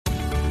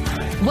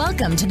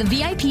Welcome to the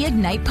VIP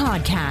Ignite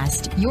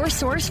podcast, your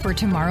source for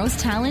tomorrow's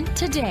talent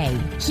today.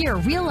 Hear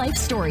real-life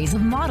stories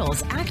of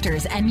models,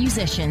 actors, and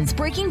musicians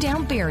breaking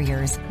down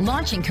barriers,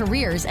 launching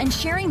careers, and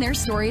sharing their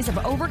stories of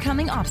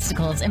overcoming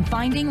obstacles and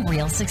finding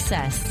real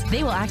success.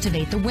 They will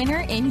activate the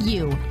winner in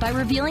you by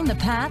revealing the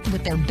path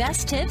with their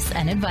best tips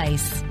and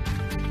advice.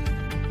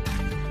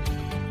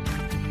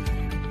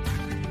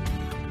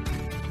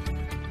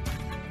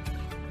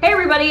 Hey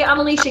everybody, I'm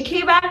Alicia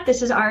Kubak.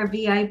 This is our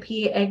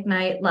VIP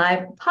Ignite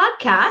Live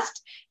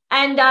podcast.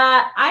 And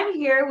I'm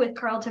here with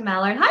Carlton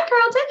Mallard. Hi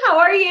Carlton, how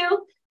are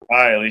you?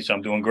 Hi Alicia,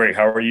 I'm doing great.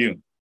 How are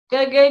you?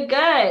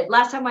 Good.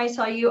 Last time I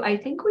saw you, I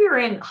think we were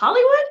in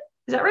Hollywood.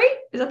 Is that right?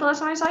 Is that the last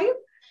time I saw you?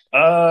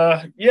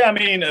 Yeah, I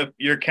mean, if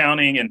you're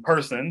counting in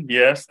person,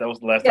 yes, that was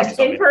the last time Yes,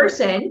 in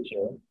person.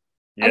 Sure.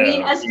 Yeah, I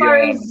mean, as far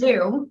as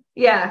Zoom,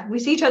 yeah, we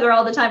see each other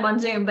all the time on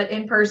Zoom, but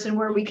in person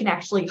where we can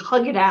actually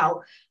hug it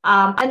out.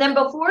 And then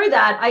before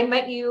that, I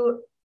met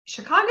you,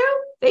 Chicago,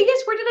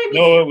 Vegas. Where did I meet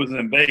you? No, it was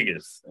in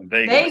Vegas.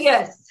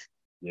 Vegas.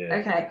 Yeah.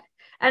 Okay.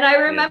 And I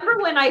remember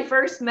when I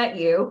first met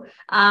you,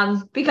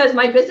 because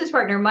my business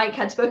partner, Mike,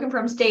 had spoken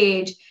from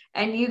stage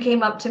and you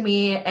came up to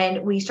me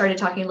and we started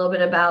talking a little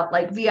bit about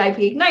like VIP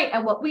Ignite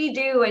and what we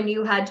do. And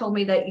you had told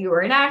me that you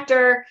were an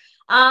actor.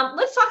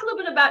 Let's talk a little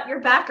bit about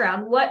your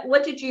background.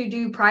 What did you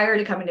do prior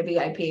to coming to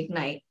VIP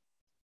Ignite?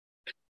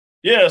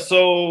 Yeah,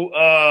 so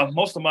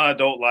most of my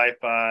adult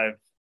life,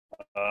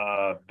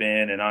 I've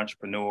been an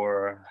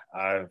entrepreneur.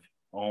 I've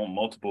owned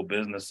multiple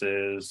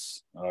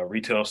businesses,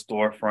 retail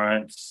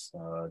storefronts,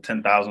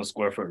 10,000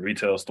 square foot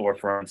retail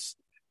storefronts.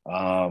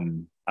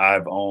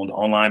 I've owned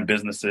online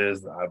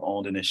businesses. I've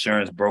owned an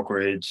insurance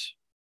brokerage.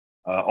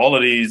 All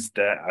of these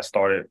that I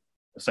started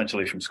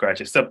essentially from scratch,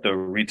 except the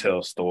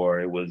retail store.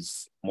 It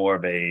was more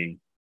of a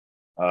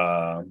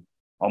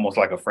almost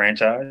like a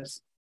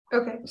franchise,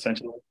 okay,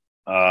 essentially.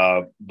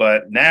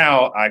 But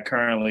now I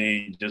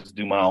currently just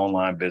do my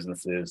online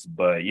businesses.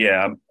 But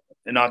yeah, I'm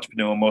an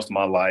entrepreneur most of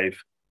my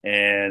life.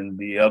 And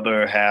the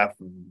other half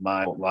of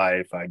my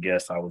life, I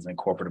guess I was in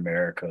corporate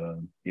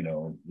America, you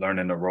know,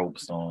 learning the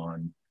ropes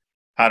on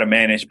how to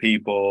manage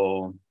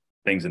people,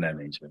 things of that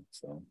nature.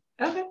 So.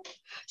 Okay.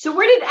 So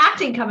where did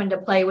acting come into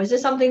play? Was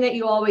this something that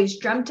you always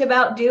dreamt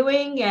about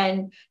doing?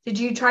 And did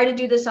you try to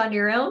do this on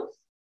your own?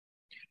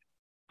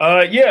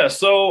 Yeah.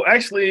 So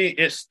actually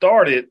it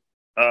started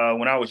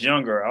when I was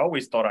younger. I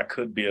always thought I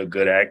could be a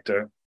good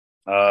actor.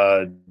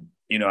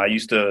 You know, I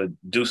used to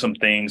do some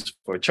things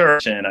for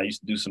church and I used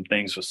to do some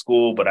things for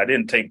school, but I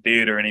didn't take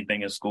theater or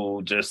anything in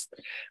school. Just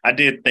I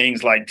did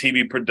things like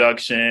TV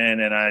production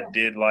and I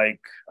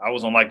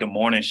was on like the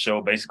morning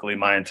show basically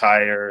my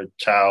entire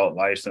child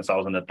life since I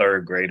was in the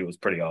third grade. It was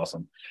pretty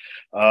awesome.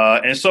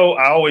 And so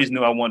I always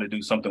knew I wanted to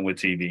do something with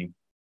TV.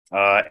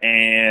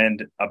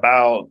 And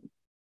about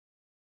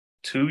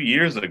 2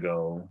 years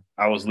ago,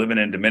 I was living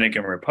in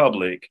Dominican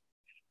Republic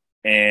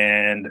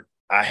and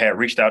I had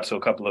reached out to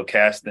a couple of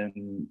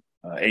casting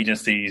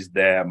agencies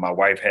that my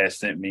wife had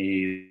sent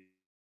me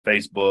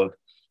Facebook,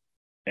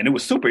 and it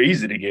was super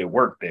easy to get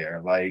work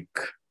there. Like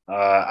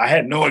I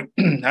had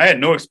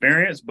no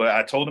experience, but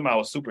I told them I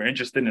was super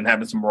interested in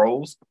having some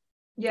roles.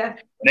 Yeah.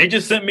 And they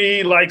just sent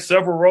me like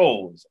several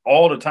roles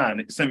all the time.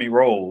 They sent me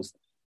roles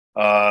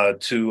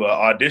to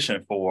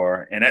audition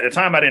for. And at the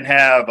time I didn't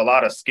have a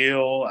lot of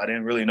skill. I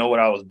didn't really know what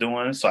I was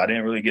doing. So I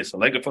didn't really get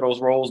selected for those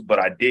roles, but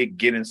I did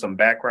get in some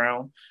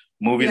background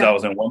movies. Yeah. I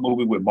was in one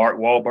movie with Mark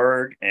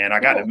Wahlberg and I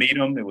got to meet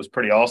him. It was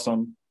pretty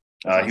awesome.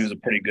 He was a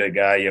pretty good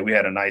guy. Yeah, we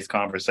had a nice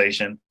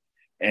conversation.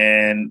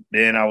 And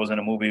then I was in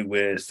a movie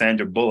with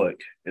Sandra Bullock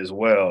as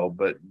well.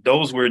 But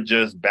those were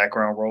just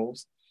background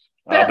roles.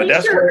 But at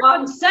least you're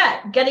on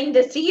set, getting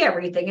to see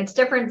everything. It's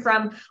different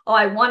from, oh,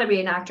 I want to be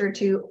an actor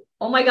to,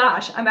 oh my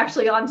gosh, I'm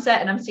actually on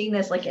set and I'm seeing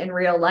this like in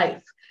real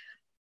life.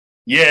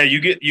 Yeah, you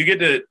get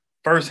to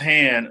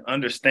firsthand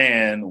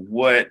understand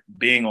what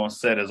being on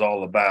set is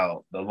all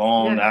about. The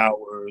long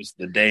hours,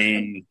 the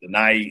days, the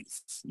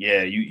nights.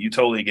 Yeah, you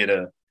totally get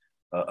a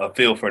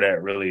feel for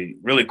that really,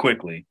 really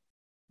quickly.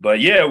 But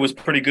yeah, it was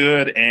pretty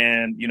good.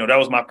 And, you know, that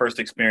was my first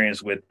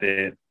experience with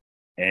it.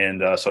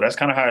 And so that's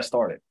kind of how it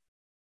started.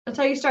 That's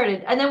how you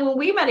started. And then when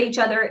we met each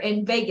other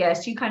in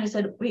Vegas, you kind of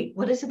said, wait,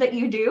 what is it that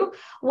you do?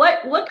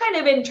 What kind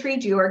of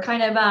intrigued you or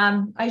kind of,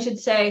 I should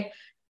say,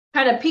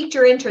 kind of piqued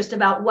your interest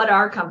about what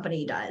our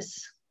company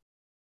does?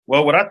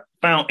 Well, what I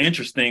found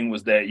interesting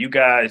was that you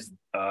guys,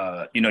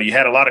 you know, you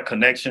had a lot of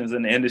connections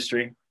in the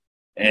industry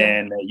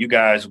and you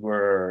guys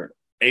were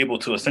able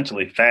to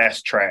essentially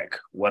fast track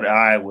what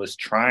I was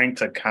trying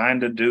to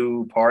kind of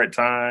do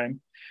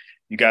part-time.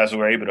 You guys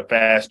were able to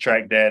fast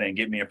track that and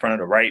get me in front of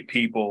the right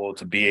people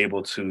to be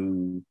able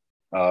to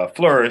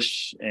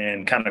flourish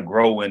and kind of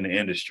grow in the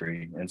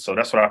industry. And so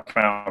that's what I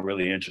found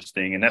really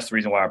interesting. And that's the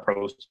reason why I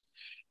approached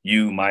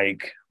you,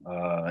 Mike,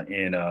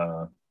 in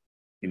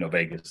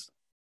Vegas.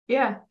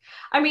 Yeah.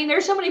 I mean,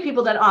 there's so many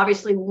people that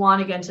obviously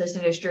want against this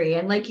industry.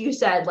 And like you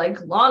said, like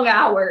long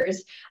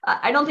hours.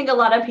 I don't think a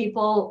lot of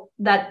people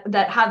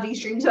that have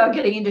these dreams about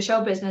getting into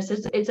show business,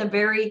 it's a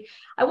very,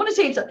 I want to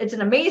say it's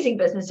an amazing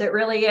business. It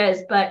really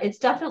is, but it's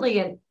definitely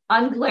an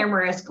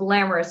unglamorous,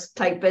 glamorous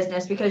type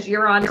business because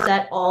you're on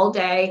set all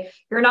day.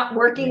 You're not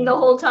working the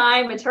whole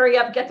time. It's hurry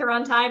up, get there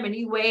on time, and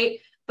you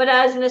wait. But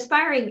as an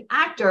aspiring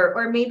actor,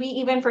 or maybe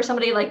even for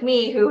somebody like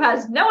me who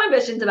has no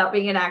ambitions about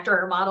being an actor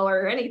or model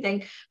or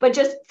anything, but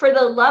just for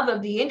the love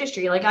of the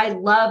industry, like I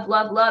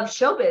love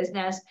show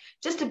business,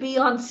 just to be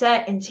on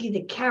set and see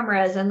the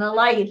cameras and the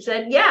lights.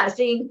 And yeah,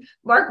 seeing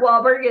Mark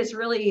Wahlberg is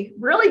really,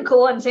 really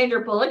cool. And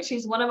Sandra Bullock,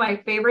 she's one of my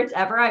favorites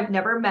ever. I've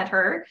never met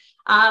her.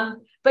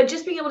 But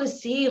just being able to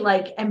see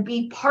like and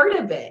be part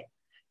of it.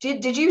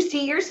 Did you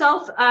see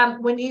yourself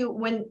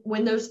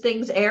when those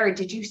things aired?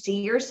 Did you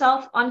see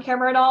yourself on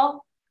camera at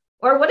all?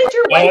 Or what did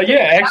your wife do?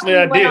 Yeah, actually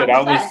I did.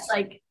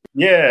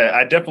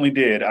 I definitely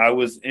did. I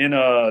was in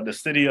the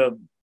city of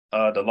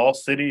the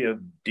lost city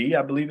of D,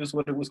 I believe is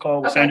what it was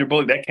called, with Sandra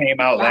Bullock. That came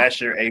out last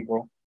year,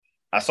 April.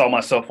 I saw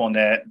myself on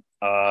that.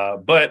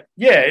 But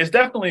yeah, it's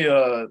definitely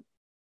a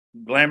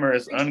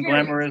glamorous,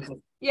 unglamorous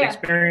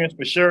experience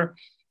for sure.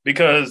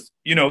 Because,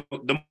 you know,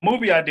 the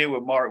movie I did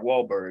with Mark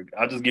Wahlberg,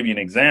 I'll just give you an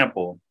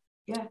example.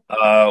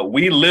 Yeah.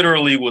 We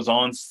literally was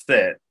on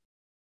set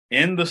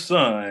in the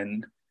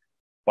sun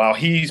while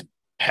he's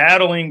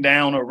paddling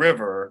down a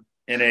river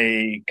in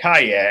a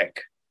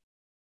kayak,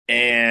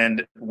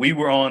 and we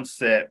were on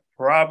set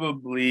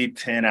probably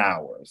 10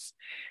 hours.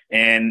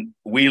 And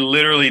we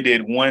literally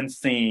did one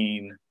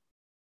scene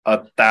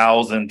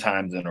 1,000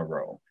 times in a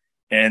row.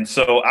 And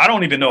so I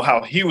don't even know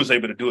how he was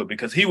able to do it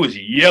because he was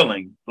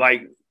yelling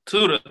like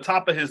to the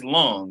top of his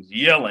lungs,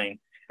 yelling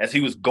as he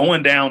was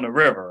going down the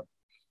river.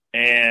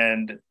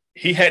 And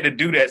he had to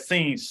do that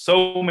scene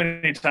so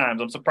many times.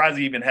 I'm surprised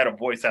he even had a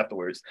voice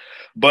afterwards.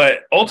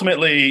 But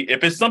ultimately,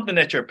 if it's something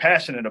that you're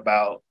passionate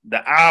about,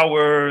 the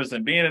hours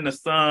and being in the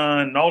sun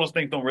and all those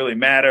things don't really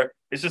matter.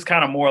 It's just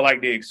kind of more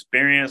like the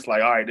experience,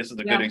 like, all right, this is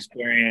a good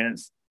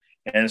experience.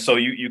 And so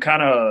you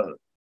kind of,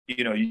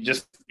 you know, you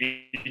just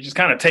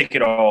kind of take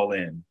it all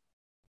in.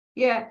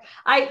 Yeah.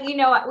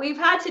 We've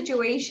had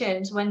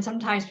situations when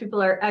sometimes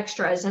people are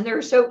extras and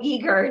they're so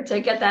eager to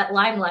get that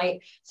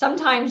limelight.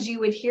 Sometimes you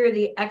would hear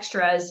the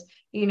extras,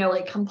 you know,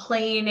 like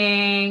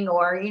complaining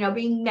or, you know,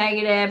 being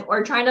negative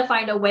or trying to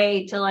find a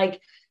way to like,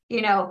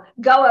 you know,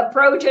 go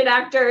approach an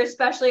actor,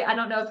 especially, I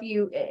don't know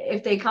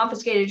if they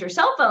confiscated your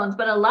cell phones,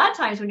 but a lot of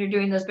times when you're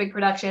doing those big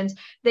productions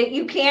that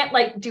you can't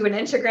like do an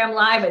Instagram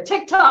live, a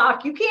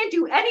TikTok, you can't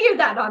do any of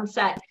that on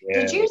set.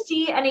 Yeah. Did you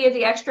see any of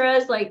the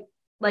extras like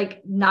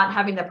not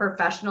having the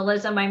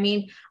professionalism? I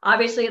mean,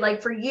 obviously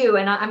like for you,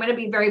 and I'm going to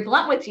be very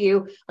blunt with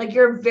you, like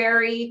you're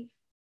very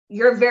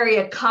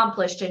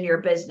accomplished in your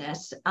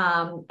business.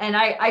 And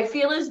I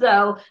feel as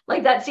though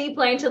like that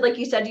seaplane to, like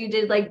you said, you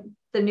did like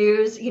the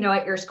news, you know,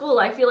 at your school.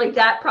 I feel like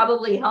that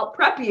probably helped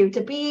prep you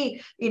to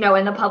be, you know,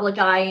 in the public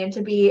eye and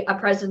to be a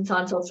presence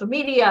on social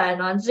media and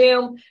on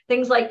Zoom,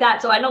 things like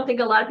that. So I don't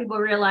think a lot of people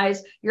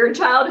realize your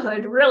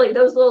childhood, really,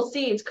 those little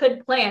seeds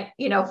could plant,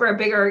 you know, for a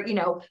bigger, you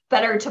know,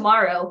 better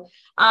tomorrow.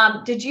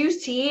 Did you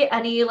see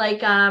any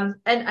like, and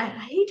I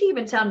hate to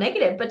even sound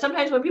negative, but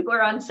sometimes when people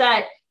are on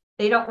set,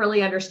 they don't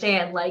really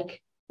understand like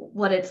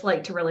what it's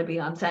like to really be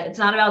on set. It's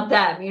not about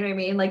them, you know what I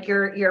mean? Like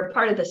you're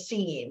part of the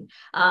scene.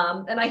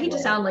 And I hate to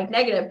sound like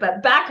negative,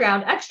 but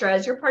background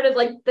extras, you're part of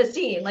like the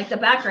scene, like the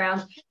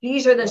background.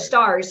 These are the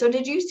stars. So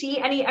did you see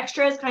any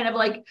extras kind of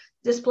like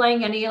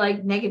displaying any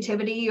like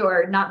negativity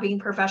or not being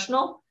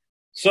professional?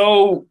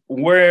 So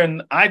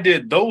when I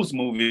did those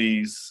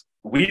movies,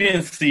 we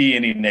didn't see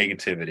any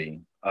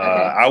negativity.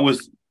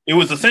 It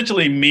was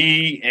essentially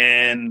me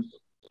and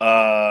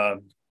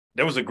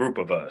there was a group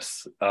of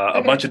us,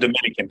 a bunch of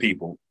Dominican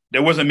people.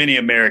 There wasn't many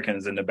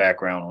Americans in the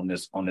background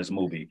on this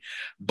movie,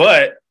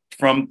 but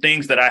from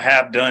things that I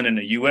have done in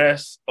the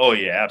U.S., oh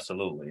yeah,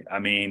 absolutely. I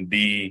mean,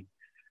 the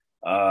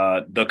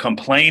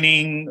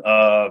complaining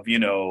of, you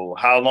know,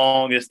 how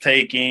long it's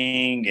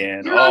taking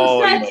and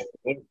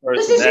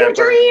this is your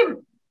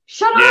dream.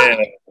 Shut up.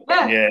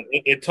 Yeah,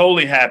 it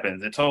totally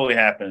happens. It totally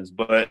happens.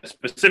 But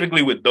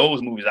specifically with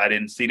those movies, I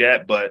didn't see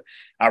that. But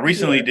I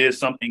recently did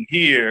something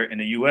here in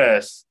the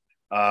U.S.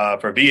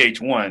 For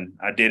VH1.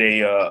 I did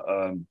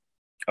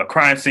a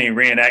crime scene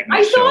reenactment.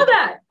 I saw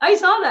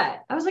that.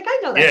 I was like, I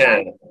know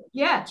that guy.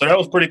 Yeah. So that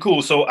was pretty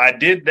cool. So I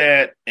did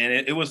that, and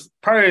it was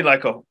probably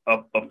like a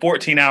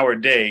 14-hour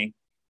day,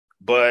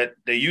 but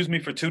they used me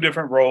for 2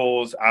 different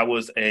roles. I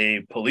was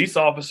a police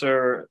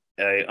officer,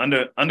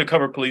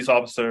 undercover police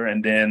officer,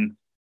 and then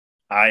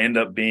I end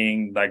up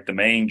being like the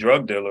main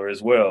drug dealer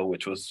as well,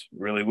 which was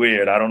really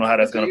weird. I don't know how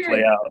that's going to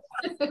play out.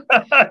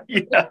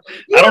 Yeah.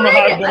 I don't know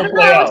how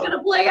it's going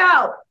to play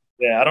out.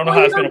 Yeah, I don't know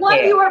how it's going to play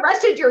out. You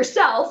arrested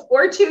yourself,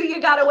 or 2,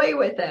 you got away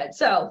with it.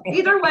 So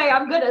either way,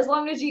 I'm good as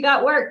long as you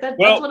got work. That's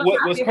what I'm happy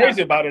about. What's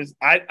crazy about it is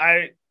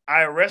I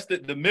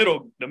arrested the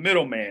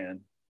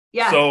middleman.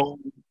 Yeah. So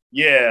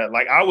Yeah,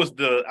 like I was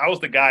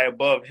the guy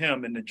above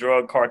him in the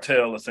drug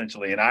cartel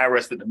essentially, and I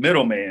arrested the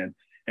middleman.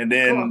 And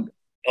then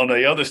on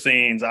the other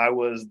scenes, I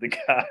was the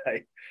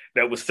guy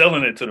that was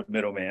selling it to the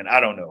middleman.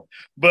 I don't know,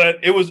 but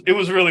it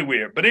was really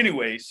weird. But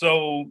anyway,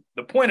 so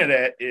the point of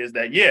that is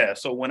that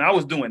so when I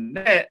was doing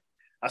that,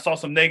 I saw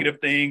some negative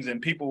things,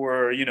 and people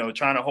were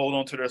trying to hold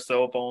on to their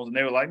cell phones, and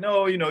they were like,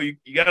 no, you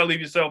got to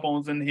leave your cell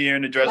phones in here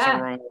in the dressing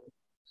room.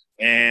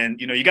 And,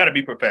 you got to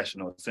be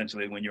professional,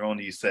 essentially, when you're on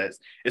these sets.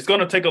 It's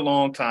going to take a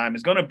long time.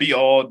 It's going to be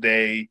all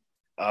day.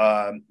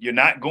 You're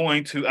not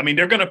going to,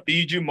 they're going to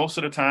feed you most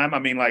of the time.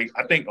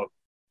 I think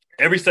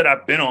every set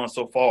I've been on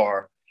so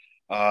far,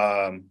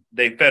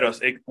 they fed us,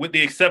 with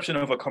the exception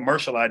of a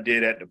commercial I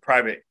did at the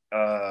private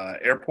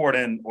airport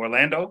in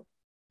Orlando.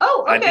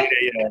 Oh,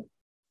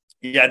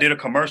 okay. I did a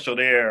commercial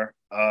there,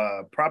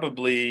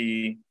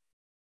 probably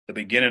the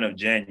beginning of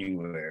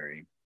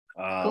January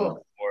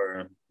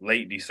or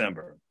late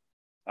December.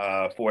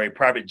 For a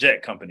private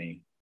jet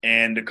company.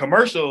 And the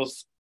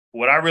commercials,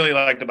 what I really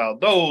liked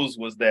about those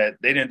was that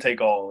they didn't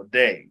take all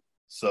day.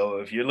 So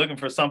if you're looking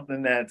for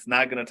something that's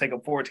not going to take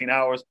up 14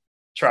 hours,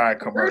 try a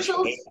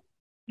commercial.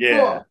 Yeah.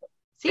 Cool.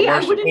 See, I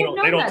wouldn't have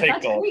known they don't that. take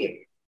That's all great.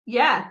 day.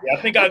 Yeah. I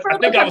think I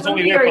was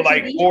only there for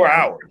like 4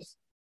 hours.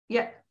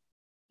 Yeah.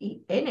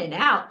 In and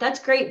out. That's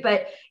great.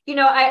 But,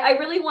 I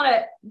really want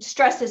to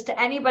stress this to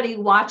anybody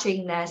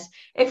watching this.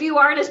 If you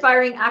are an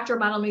aspiring actor,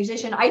 model,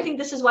 musician, I think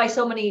this is why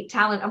so many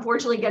talent,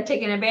 unfortunately, get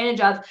taken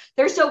advantage of.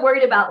 They're so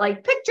worried about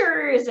like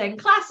pictures and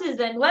classes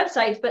and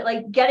websites, but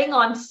like getting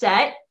on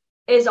set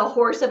is a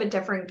horse of a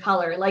different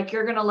color. Like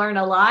you're going to learn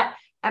a lot.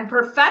 And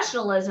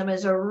professionalism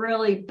is a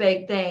really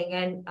big thing.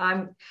 And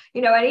I'm,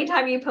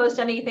 anytime you post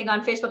anything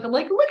on Facebook, I'm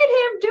like, look at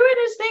him doing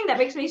his thing. That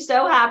makes me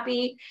so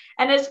happy.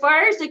 And as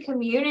far as the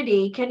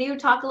community, can you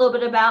talk a little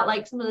bit about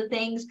like some of the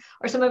things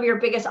or some of your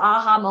biggest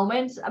aha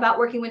moments about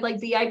working with like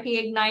VIP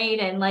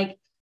Ignite and like,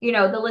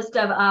 the list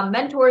of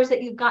mentors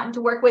that you've gotten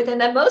to work with? And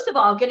then most of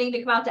all, getting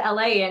to come out to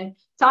LA and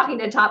talking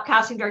to top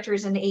casting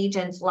directors and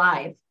agents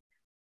live.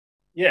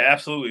 Yeah,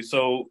 absolutely.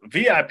 So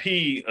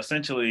VIP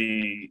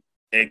essentially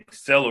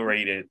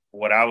accelerated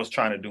what I was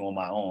trying to do on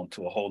my own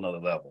to a whole nother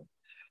level.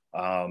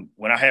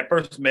 When I had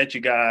first met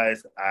you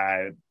guys,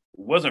 I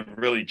wasn't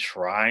really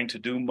trying to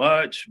do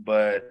much,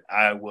 but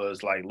I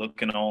was like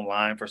looking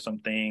online for some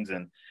things,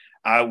 and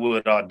I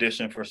would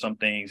audition for some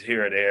things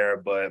here or there.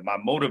 But my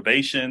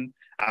motivation,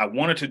 I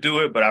wanted to do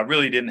it, but I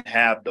really didn't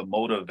have the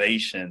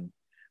motivation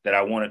that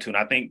I wanted to. And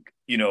I think,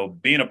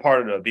 being a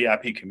part of the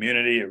VIP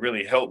community, it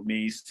really helped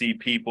me see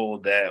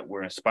people that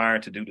were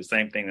inspired to do the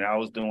same thing that I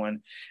was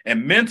doing.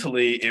 And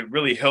mentally, it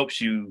really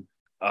helps you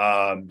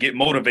get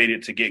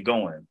motivated to get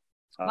going.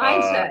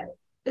 Mindset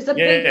is a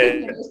big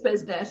thing in this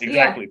business.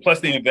 Exactly. Plus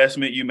the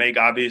investment you make,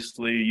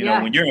 obviously, you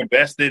know, when you're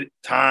invested,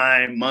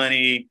 time,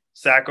 money,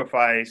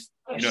 sacrifice,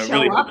 it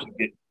really helps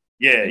you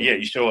get,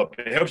 you show up.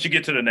 It helps you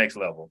get to the next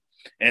level.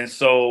 And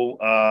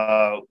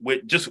so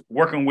with just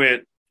working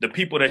with the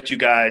people that you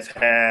guys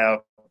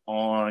have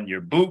on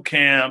your boot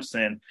camps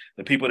and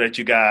the people that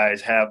you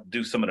guys have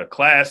do some of the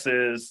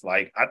classes,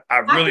 like I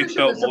really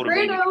felt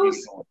motivated.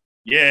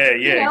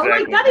 Exactly.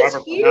 Like, that is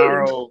huge.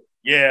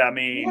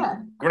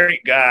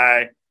 Great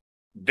guy,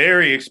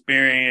 very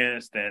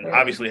experienced, and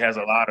obviously has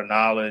a lot of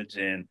knowledge.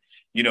 And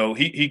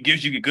he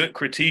gives you good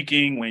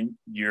critiquing when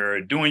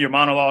you're doing your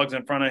monologues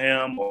in front of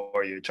him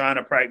or you're trying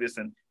to practice,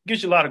 and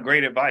gives you a lot of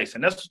great advice.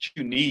 And that's what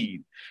you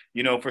need,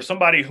 for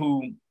somebody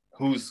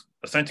who's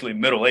essentially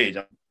middle-aged.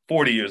 I'm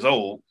 40 years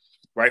old,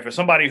 right? For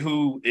somebody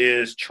who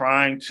is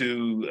trying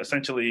to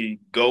essentially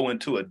go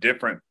into a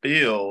different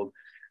field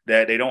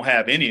that they don't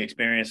have any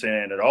experience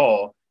in at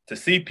all, to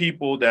see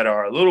people that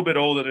are a little bit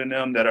older than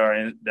them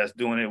that's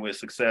doing it with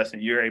success,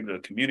 and you're able to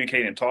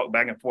communicate and talk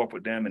back and forth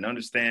with them and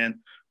understand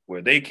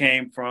where they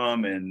came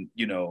from, and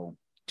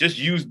just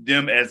use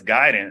them as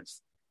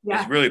guidance.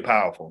 It's really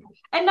powerful.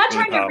 And not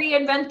trying to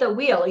reinvent the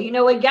wheel.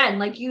 Again,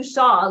 like you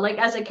saw, like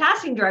as a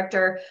casting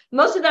director,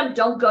 most of them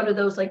don't go to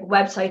those like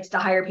websites to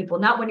hire people,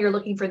 not when you're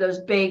looking for those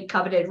big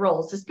coveted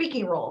roles, the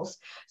speaking roles.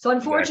 So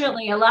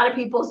unfortunately, a lot of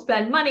people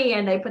spend money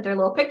and they put their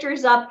little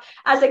pictures up.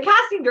 As a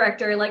casting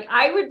director, like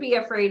I would be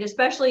afraid,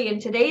 especially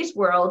in today's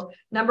world,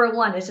 number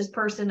one, is this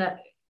person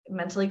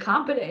mentally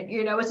competent?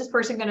 Is this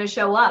person going to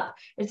show up?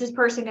 Is this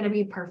person going to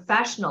be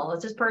professional?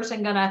 Is this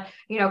person going to,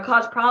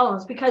 cause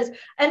problems?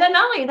 And then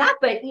not only that,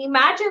 but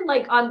imagine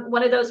like on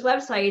one of those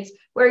websites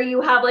where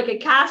you have like a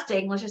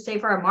casting, let's just say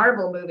for a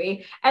Marvel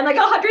movie, and like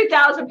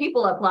 100,000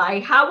 people apply.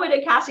 How would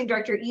a casting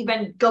director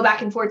even go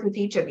back and forth with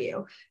each of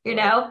you,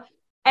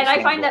 And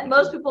I find that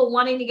most people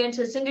wanting to get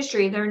into this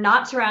industry, they're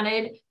not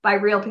surrounded by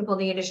real people in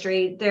the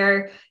industry.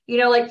 They're,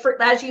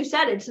 as you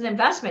said, it's an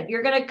investment.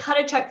 You're going to cut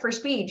a check for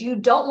speed. You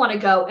don't want to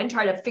go and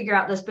try to figure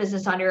out this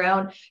business on your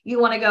own. You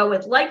want to go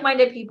with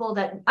like-minded people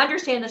that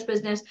understand this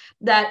business,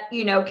 that,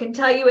 can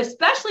tell you,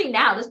 especially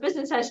now, this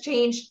business has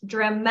changed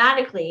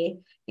dramatically,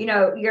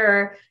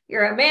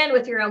 you're a man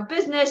with your own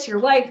business, your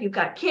wife, you've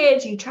got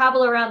kids, you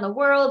travel around the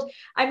world.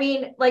 I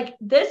mean, like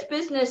this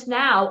business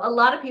now, a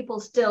lot of people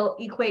still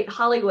equate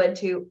Hollywood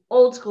to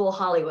old school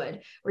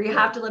Hollywood, where you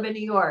have to live in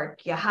New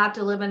York, you have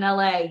to live in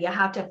LA, you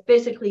have to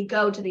physically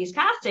go to these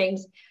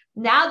castings.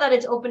 Now that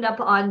it's opened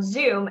up on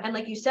Zoom, and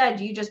like you said,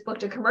 you just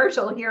booked a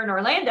commercial here in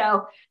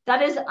Orlando,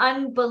 that is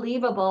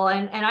unbelievable.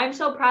 And I'm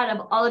so proud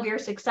of all of your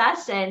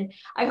success. And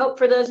I hope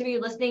for those of you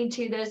listening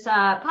to this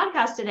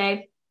podcast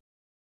today,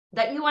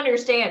 that you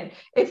understand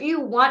if you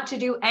want to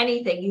do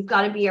anything, you've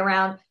got to be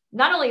around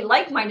not only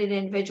like-minded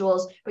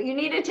individuals, but you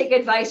need to take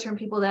advice from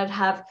people that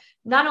have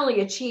not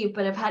only achieved,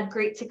 but have had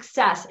great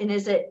success. And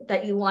is it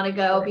that you want to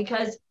go?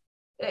 Because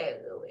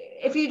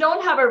if you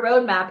don't have a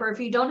roadmap, or if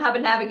you don't have a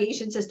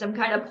navigation system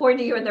kind of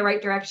pointing you in the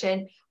right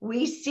direction,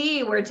 we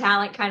see where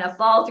talent kind of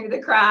fall through the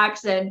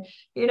cracks. And,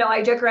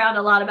 I joke around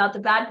a lot about the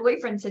bad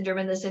boyfriend syndrome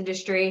in this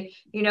industry.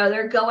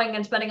 They're going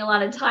and spending a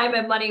lot of time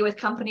and money with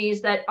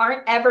companies that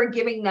aren't ever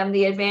giving them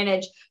the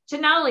advantage to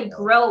not only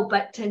grow,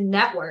 but to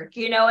network,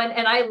 and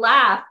I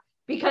laugh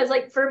because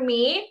like for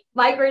me,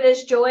 my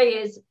greatest joy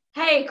is,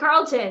 hey,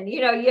 Carlton,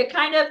 you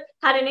kind of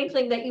had an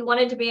inkling that you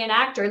wanted to be an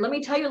actor. Let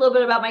me tell you a little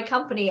bit about my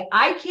company.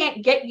 I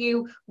can't get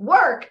you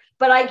work,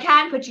 but I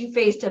can put you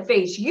face to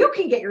face. You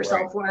can get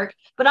yourself work,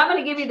 but I'm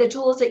going to give you the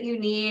tools that you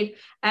need.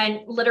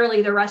 And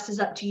literally the rest is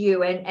up to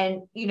you.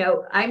 And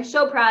I'm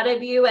so proud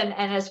of you. And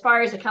as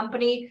far as a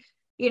company,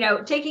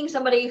 taking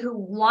somebody who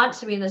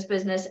wants to be in this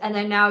business, and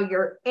then now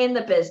you're in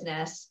the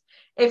business.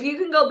 If you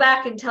can go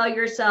back and tell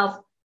yourself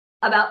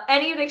about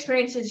any of the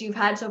experiences you've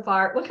had so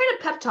far, what kind of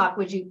pep talk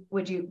did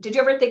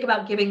you ever think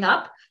about giving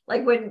up?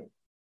 Like when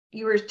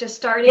you were just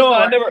starting? No,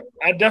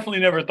 I definitely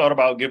never thought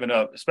about giving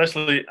up,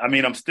 especially,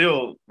 I'm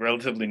still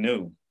relatively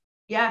new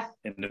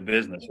in the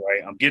business,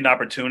 right? I'm getting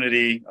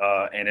opportunity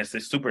and it's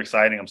super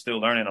exciting. I'm still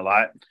learning a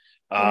lot.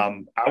 I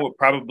would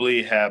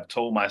probably have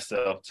told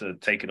myself to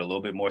take it a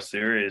little bit more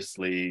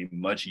seriously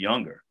much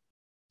younger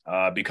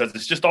because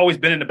it's just always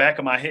been in the back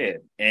of my head.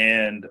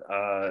 And,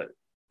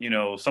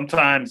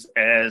 sometimes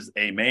as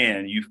a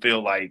man, you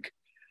feel like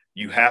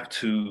you have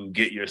to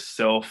get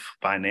yourself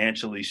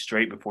financially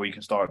straight before you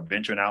can start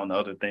venturing out into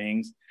other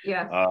things.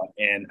 Yeah.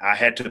 And I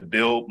had to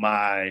build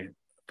my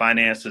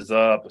finances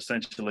up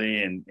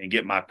essentially and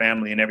get my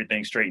family and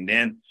everything straight. And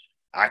then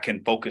I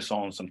can focus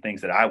on some things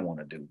that I want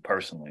to do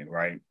personally,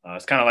 right?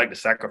 It's kind of like the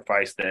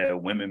sacrifice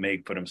that women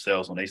make for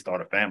themselves when they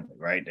start a family,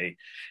 right?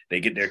 They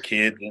get their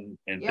kids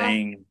and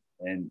things.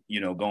 And,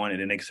 going and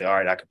then they can say, all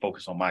right, I can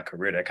focus on my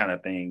career, that kind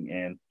of thing.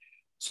 And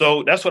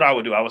so that's what I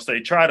would do. I would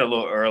say, try it a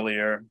little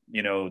earlier,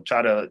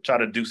 try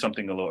to do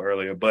something a little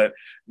earlier. But,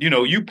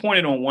 you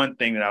pointed on one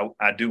thing that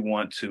I do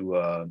want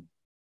to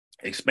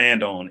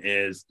expand on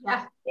is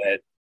that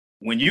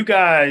when you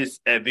guys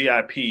at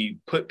VIP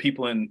put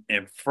people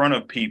in front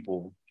of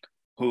people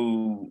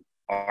who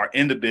are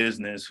in the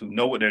business, who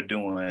know what they're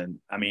doing,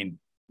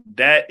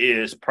 that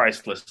is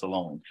priceless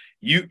alone.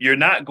 You're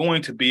not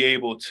going to be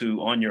able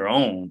to, on your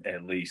own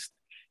at least,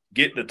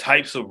 get the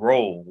types of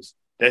roles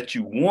that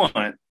you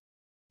want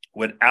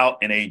without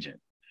an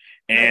agent.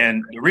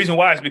 And the reason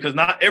why is because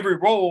not every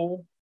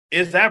role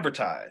is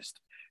advertised.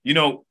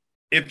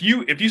 If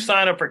you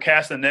sign up for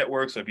Casting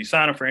Networks, or if you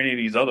sign up for any of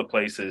these other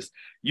places,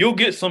 you'll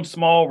get some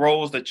small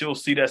roles that you'll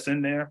see that's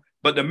in there,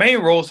 but the main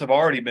roles have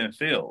already been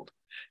filled.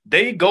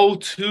 They go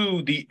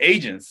to the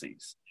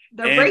agencies.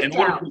 The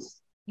breakdowns.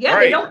 Yeah,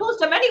 right. They don't post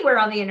them anywhere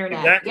on the internet.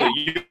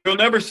 Exactly. Yeah. You'll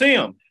never see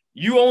them.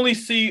 You only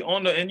see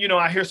on the, and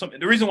I hear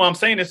the reason why I'm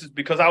saying this is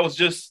because I was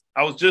just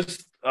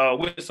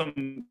with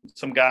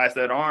some guys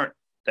that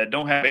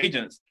don't have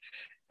agents,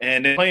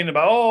 and they're complaining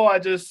about,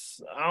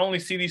 I only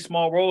see these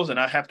small roles, and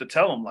I have to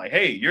tell them like,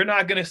 hey, you're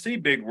not going to see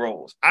big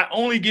roles. I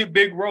only get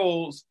big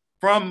roles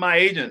from my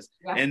agents.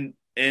 Yeah.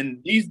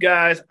 And these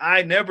guys,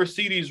 I never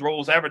see these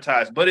roles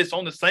advertised, but it's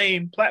on the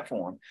same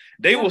platform.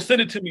 They will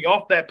send it to me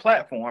off that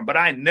platform, but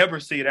I never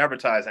see it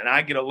advertised. And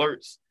I get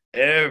alerts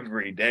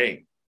every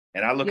day.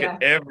 And I look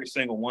at every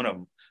single one of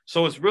them.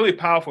 So it's really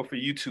powerful for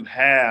you to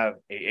have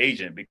an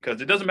agent,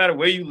 because it doesn't matter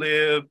where you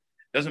live.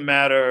 Doesn't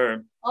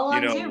matter,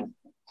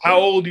 how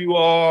old you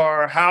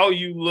are, how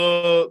you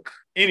look,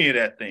 any of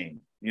that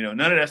thing. None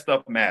of that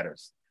stuff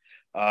matters.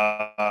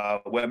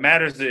 What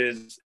matters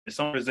is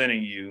someone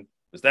presenting you.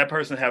 Does that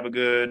person have a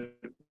good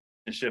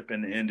relationship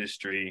in the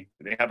industry?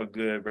 Do they have a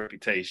good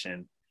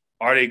reputation?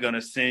 Are they going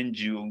to send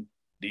you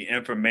the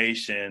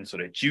information so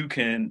that you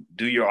can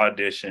do your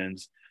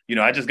auditions?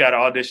 I just got an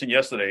audition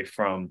yesterday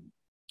from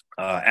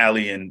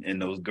Allie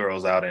and those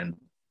girls out in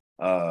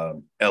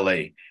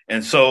LA.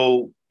 And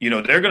so,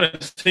 they're going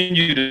to send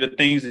you the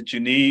things that you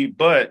need,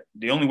 but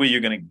the only way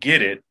you're going to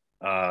get it,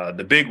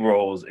 the big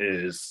roles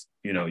is,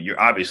 you're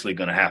obviously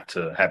going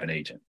to have an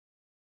agent.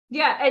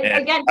 Yeah.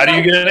 And again, how do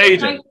you get an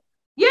agent?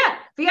 Yeah,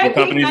 VIP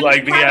companies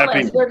like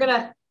VIP.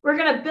 We're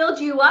gonna build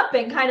you up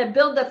and kind of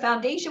build the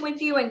foundation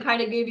with you and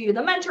kind of give you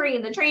the mentoring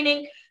and the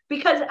training.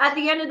 Because at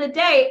the end of the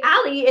day,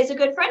 Allie is a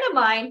good friend of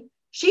mine,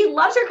 she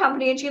loves her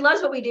company and she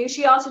loves what we do.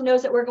 She also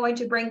knows that we're going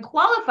to bring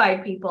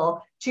qualified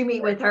people to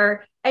meet with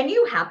her, and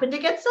you happen to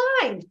get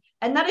signed.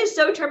 And that is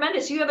so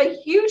tremendous. You have a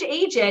huge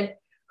agent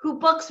who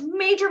books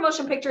major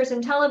motion pictures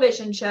and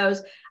television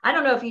shows. I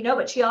don't know if you know,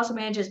 but she also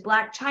manages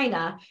Black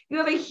China. You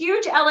have a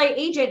huge LA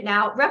agent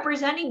now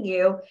representing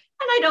you. And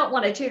I don't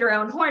want to toot her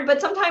own horn, but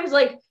sometimes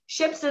like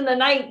ships in the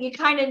night, you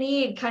kind of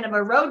need kind of a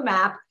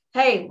roadmap.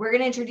 Hey, we're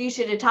going to introduce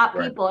you to top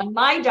people. And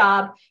my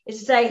job is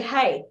to say,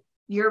 hey,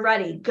 you're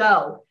ready,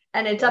 go.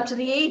 And it's up to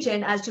the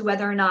agent as to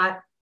whether or not,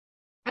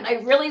 and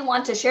I really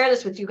want to share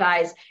this with you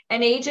guys,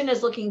 an agent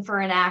is looking for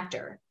an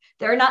actor.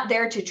 They're not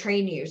there to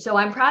train you. So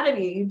I'm proud of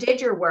you. You did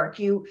your work.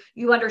 You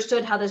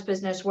understood how this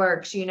business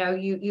works. You know,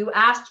 you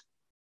asked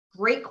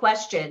great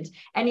questions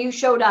and you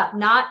showed up,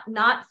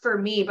 not for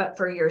me, but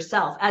for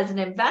yourself. As an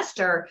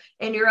investor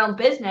in your own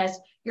business,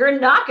 you're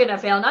not going to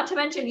fail. Not to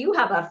mention you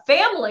have a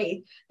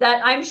family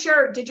that I'm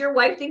sure, did your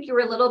wife think you were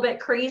a little bit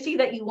crazy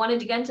that you wanted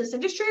to get into this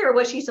industry, or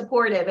was she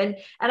supportive? And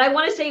I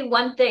want to say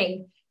one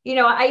thing. You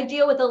know, I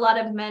deal with a lot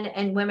of men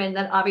and women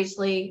that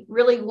obviously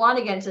really want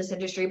to get into this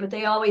industry, but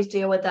they always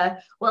deal with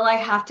well, I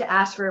have to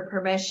ask for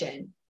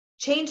permission.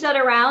 Change that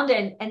around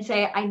and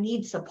say, I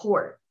need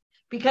support.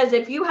 Because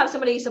if you have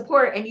somebody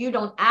support and you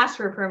don't ask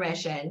for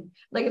permission,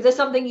 like if there's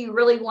something you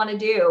really want to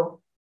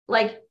do,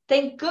 like,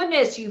 thank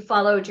goodness you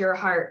followed your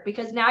heart,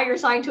 because now you're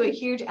signed to a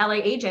huge LA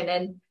agent.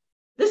 And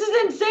this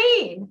is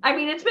insane. I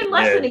mean, it's been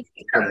less than a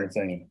year.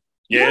 Insane.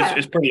 Yeah,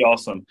 it's pretty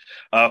awesome.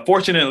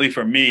 Fortunately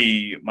for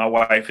me, my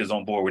wife is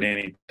on board with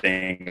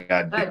anything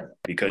I do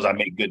because I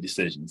make good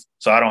decisions.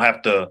 So I don't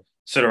have to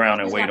sit around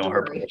and wait on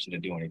her permission to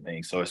do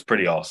anything. So it's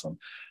pretty awesome.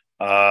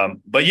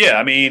 But yeah,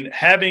 I mean,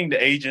 having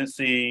the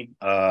agency,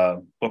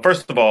 well,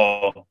 first of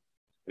all,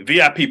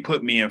 VIP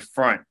put me in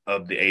front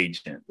of the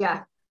agent.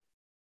 Yeah.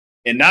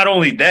 And not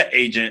only that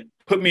agent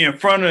put me in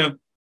front of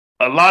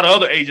a lot of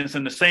other agents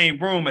in the same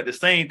room at the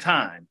same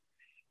time.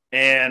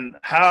 And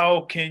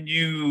how can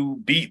you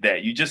beat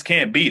that? You just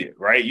can't beat it,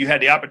 right? You had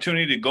the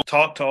opportunity to go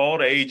talk to all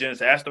the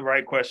agents, ask the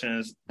right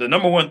questions. The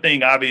number one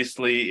thing,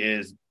 obviously,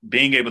 is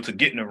being able to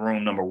get in the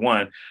room, number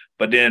one.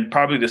 But then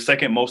probably the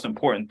second most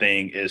important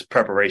thing is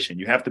preparation.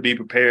 You have to be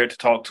prepared to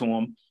talk to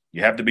them.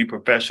 You have to be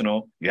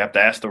professional. You have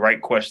to ask the right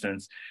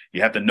questions.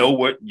 You have to know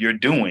what you're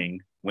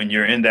doing when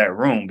you're in that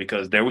room,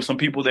 because there were some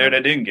people there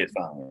that didn't get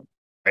signed.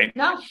 Right.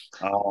 No.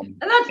 And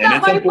that's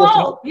not my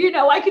fault. You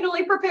know, I can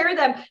only prepare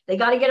them. They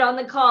got to get on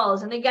the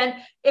calls. And again,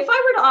 if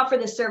I were to offer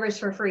this service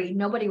for free,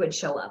 nobody would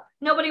show up.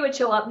 Nobody would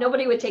show up.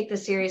 Nobody would take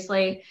this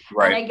seriously.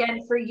 Right. And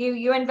again, for you,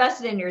 you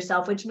invested in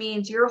yourself, which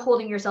means you're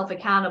holding yourself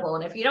accountable.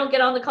 And if you don't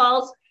get on the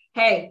calls,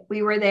 hey,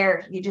 we were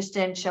there. You just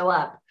didn't show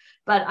up.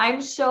 But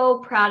I'm so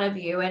proud of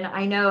you. And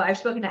I know I've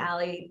spoken to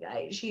Allie.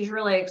 She's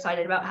really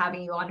excited about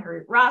having you on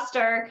her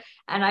roster.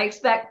 And I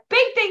expect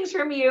big things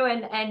from you.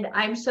 And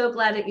I'm so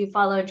glad that you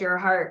followed your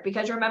heart,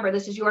 because remember,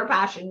 this is your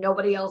passion,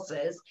 nobody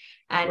else's.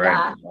 And,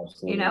 right.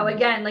 You know,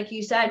 again, like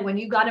you said, when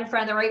you got in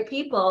front of the right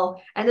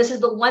people, and this is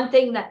the one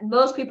thing that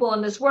most people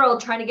in this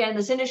world trying to get in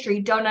this industry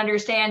don't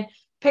understand.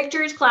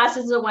 Pictures,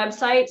 classes, and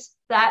websites,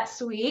 that's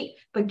sweet,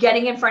 but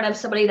getting in front of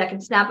somebody that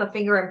can snap a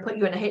finger and put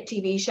you in a hit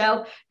TV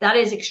show, that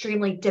is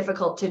extremely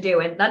difficult to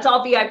do. And that's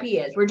all VIP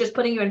is. We're just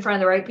putting you in front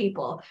of the right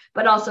people,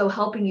 but also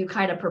helping you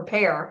kind of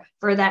prepare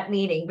for that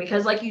meeting.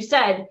 Because like you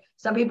said,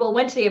 some people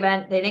went to the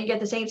event, they didn't get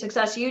the same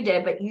success you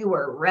did, but you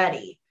were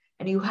ready.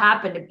 And you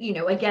happen to, you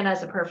know, again,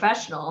 as a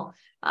professional,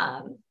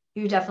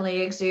 you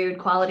definitely exude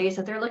qualities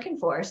that they're looking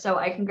for. So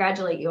I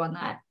congratulate you on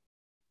that.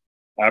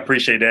 I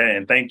appreciate that.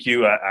 And thank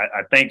you.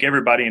 I thank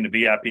everybody in the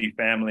VIP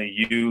family,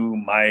 you,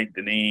 Mike,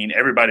 Deneen,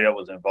 everybody that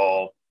was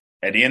involved.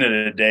 At the end of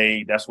the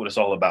day, that's what it's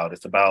all about.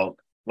 It's about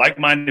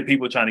like-minded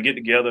people trying to get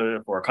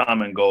together for a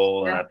common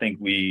goal. Yeah. And I think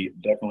we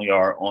definitely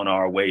are on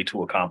our way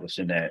to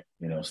accomplishing that,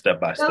 you know,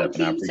 step by step.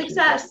 And I appreciate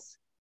success. That.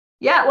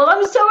 Yeah, well,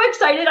 I'm so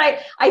excited.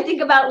 I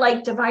think about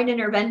like divine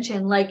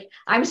intervention. Like,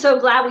 I'm so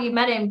glad we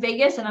met in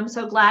Vegas, and I'm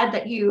so glad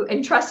that you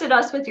entrusted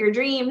us with your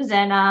dreams,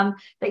 and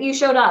that you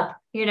showed up,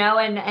 you know,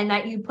 and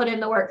that you put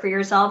in the work for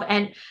yourself.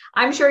 And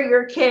I'm sure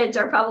your kids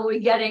are probably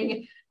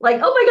getting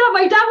like, oh my God,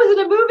 my dad was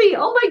in a movie.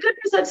 Oh my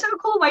goodness, that's so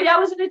cool. My dad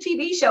was in a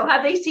TV show.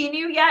 Have they seen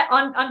you yet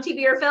on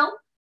TV or film?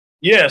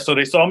 Yeah, so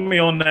they saw me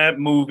on that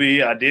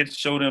movie. I did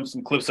show them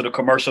some clips of the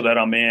commercial that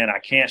I'm in. I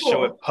can't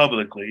show it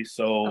publicly.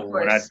 So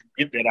when I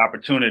get that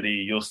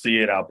opportunity, you'll see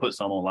it. I'll put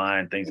some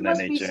online, things of that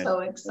nature. So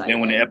excited.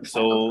 Then when the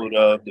episode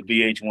of the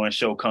VH1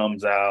 show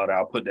comes out,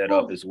 I'll put that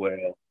up as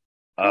well.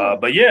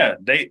 But yeah,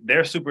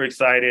 they're super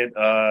excited.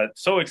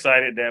 So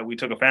excited that we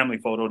took a family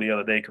photo the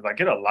other day, because I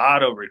get a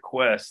lot of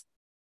requests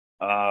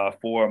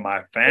for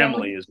my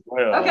family as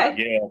well. Okay.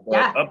 Yeah,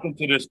 but up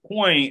until this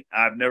point,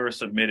 I've never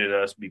submitted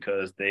us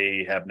because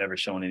they have never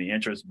shown any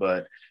interest.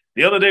 But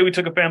the other day we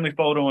took a family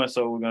photo, and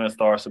so we're gonna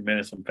start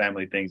submitting some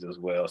family things as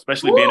well.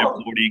 Especially being in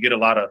Florida, you get a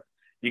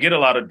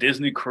lot of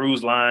Disney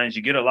cruise lines.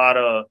 You get a lot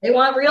of they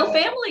want real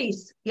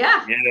families.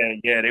 Yeah,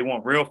 they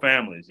want real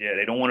families. Yeah,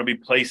 they don't want to be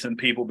placing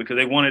people, because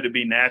they want it to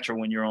be natural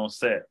when you're on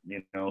set.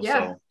 You know,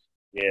 so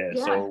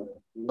so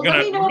we're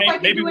gonna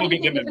maybe we'll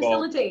get them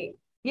involved.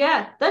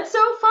 Yeah, that's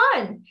so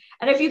fun.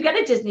 And if you get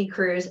a Disney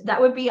cruise, that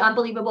would be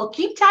unbelievable.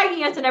 Keep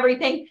tagging us and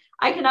everything.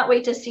 I cannot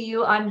wait to see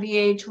you on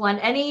VH1.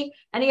 Any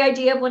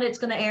idea of when it's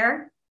going to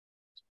air?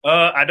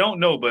 I don't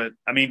know, but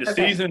I mean, the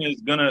season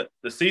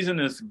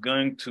is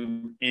going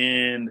to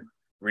end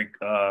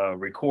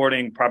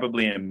recording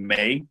probably in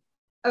May.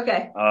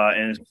 Okay.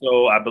 And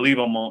so I believe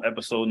I'm on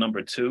episode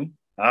number 2.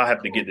 I'll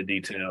have to get the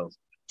details.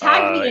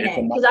 Tag me in it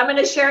because I'm going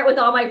to share it with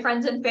all my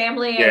friends and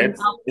family. Yeah, and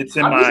I'll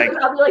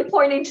be like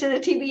pointing to the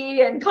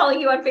TV and calling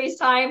you on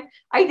FaceTime.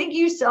 I thank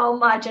you so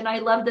much, and I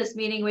love this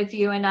meeting with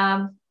you. And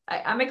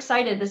I'm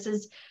excited. This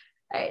is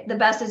the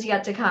best is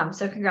yet to come.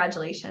 So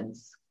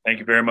congratulations. Thank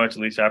you very much,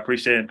 Alicia. I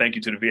appreciate it. And thank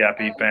you to the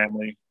VIP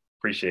family.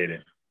 Appreciate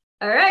it.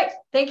 All right.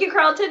 Thank you,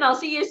 Carlton. I'll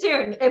see you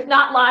soon. If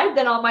not live,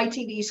 then on my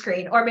TV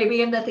screen or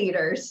maybe in the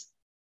theaters.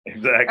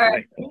 Exactly.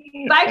 Right.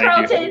 Bye,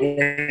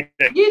 Carlton.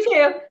 You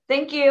too.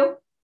 Thank you.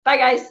 Bye,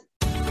 guys.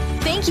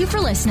 Thank you for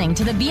listening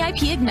to the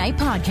VIP Ignite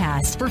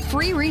podcast. For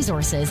free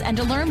resources and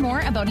to learn more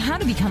about how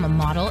to become a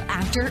model,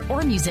 actor,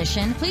 or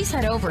musician, please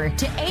head over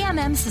to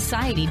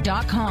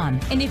AMMsociety.com.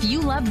 And if you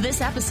loved this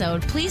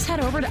episode, please head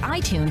over to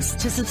iTunes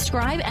to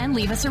subscribe and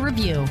leave us a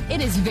review.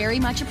 It is very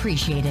much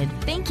appreciated.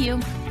 Thank you.